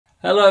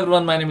Hello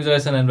everyone, my name is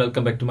Ryson and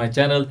welcome back to my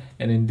channel,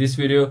 and in this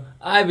video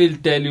I will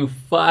tell you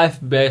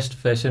 5 best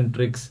fashion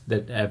tricks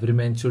that every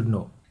man should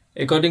know.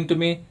 According to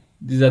me,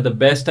 these are the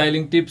best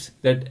styling tips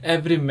that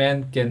every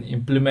man can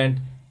implement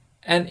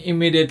and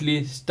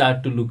immediately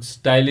start to look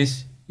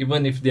stylish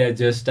even if they are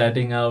just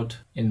starting out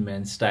in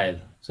men's style.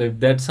 So if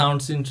that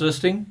sounds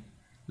interesting,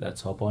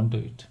 let's hop on to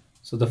it.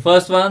 So the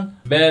first one,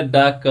 wear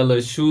dark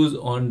color shoes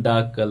on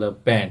dark color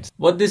pants.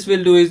 What this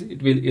will do is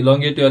it will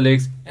elongate your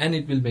legs and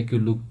it will make you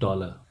look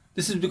taller.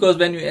 This is because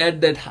when you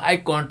add that high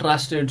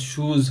contrasted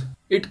shoes,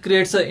 it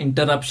creates an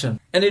interruption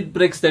and it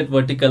breaks that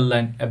vertical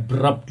line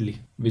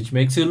abruptly, which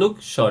makes you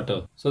look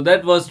shorter. So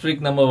that was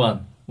trick number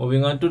 1.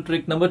 Moving on to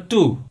trick number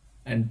 2.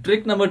 And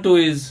trick number 2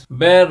 is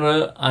wear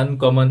an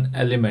uncommon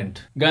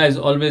element. Guys,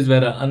 always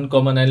wear an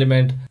uncommon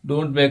element.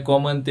 Don't wear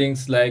common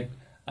things like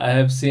I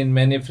have seen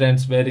many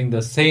friends wearing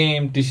the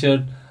same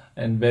t-shirt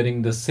and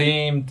wearing the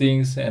same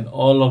things and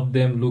all of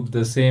them look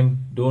the same.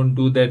 Don't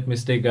do that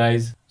mistake,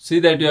 guys. See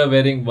that you are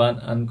wearing one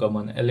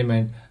uncommon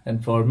element,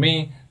 and for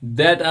me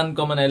that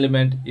uncommon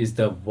element is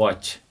the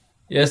watch.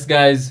 Yes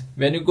guys,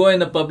 when you go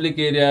in a public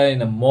area,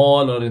 in a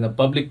mall or in a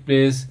public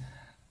place,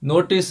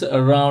 notice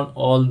around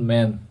all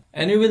men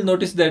and you will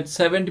notice that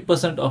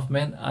 70% of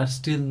men are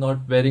still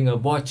not wearing a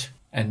watch.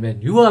 And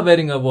when you are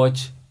wearing a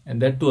watch,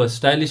 and that too a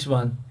stylish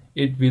one,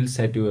 it will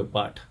set you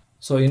apart.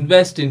 So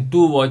invest in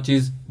 2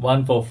 watches,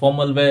 one for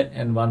formal wear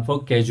and one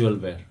for casual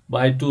wear.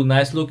 Buy 2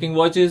 nice looking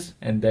watches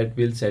and that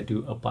will set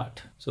you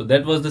apart. So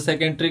that was the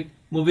second trick.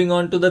 Moving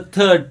on to the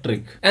third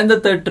trick. And the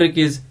third trick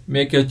is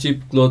make your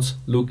cheap clothes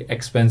look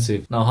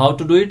expensive. Now how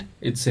to do it?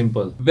 It's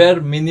simple.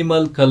 Wear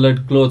minimal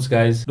colored clothes,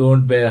 guys.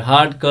 Don't wear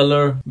hard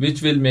color,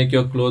 which will make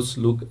your clothes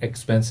look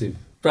expensive.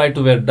 Try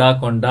to wear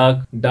dark on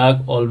dark.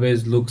 Dark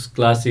always looks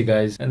classy,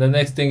 guys. And the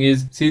next thing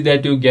is see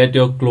that you get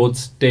your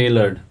clothes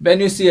tailored. When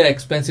you see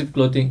expensive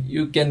clothing,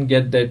 you can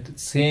get that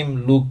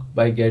same look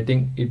by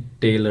getting it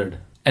tailored.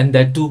 And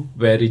that too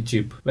very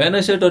cheap. When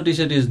a shirt or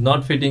t-shirt is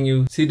not fitting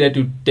you, see that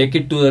you take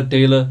it to the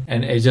tailor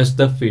and adjust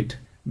the fit.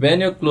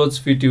 When your clothes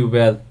fit you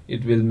well,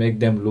 it will make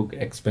them look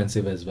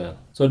expensive as well.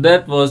 So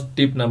that was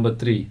tip number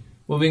 3.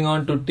 Moving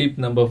on to tip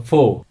number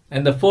 4.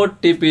 And the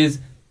fourth tip is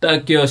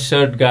tuck your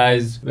shirt,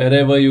 guys.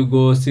 Wherever you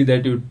go, see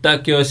that you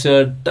tuck your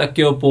shirt, tuck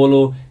your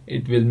polo.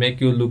 It will make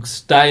you look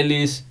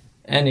stylish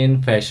and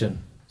in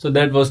fashion. So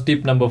that was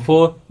tip number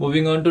 4.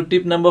 Moving on to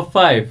tip number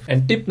 5.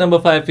 And tip number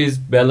 5 is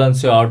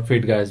balance your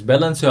outfit, guys.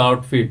 Balance your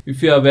outfit.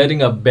 If you are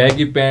wearing a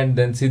baggy pant,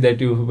 then see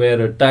that you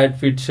wear a tight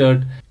fit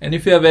shirt. And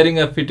if you are wearing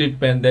a fitted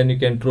pant, then you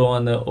can throw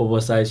on an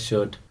oversized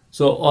shirt.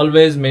 So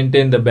always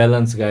maintain the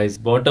balance, guys.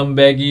 Bottom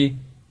baggy,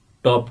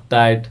 top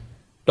tight,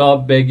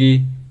 top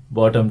baggy,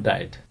 bottom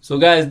tight. So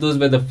guys, those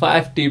were the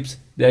 5 tips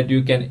that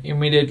you can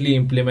immediately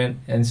implement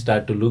and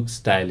start to look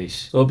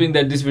stylish. So hoping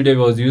that this video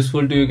was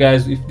useful to you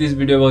guys. If this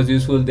video was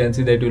useful, then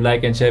see that you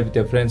like and share with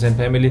your friends and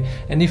family.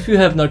 And if you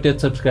have not yet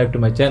subscribed to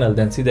my channel,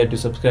 then see that you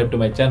subscribe to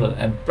my channel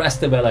and press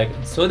the bell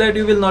icon so that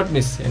you will not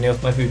miss any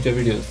of my future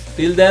videos.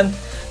 Till then,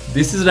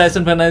 this is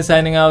Ryson Fernandes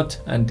signing out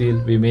until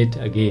we meet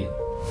again.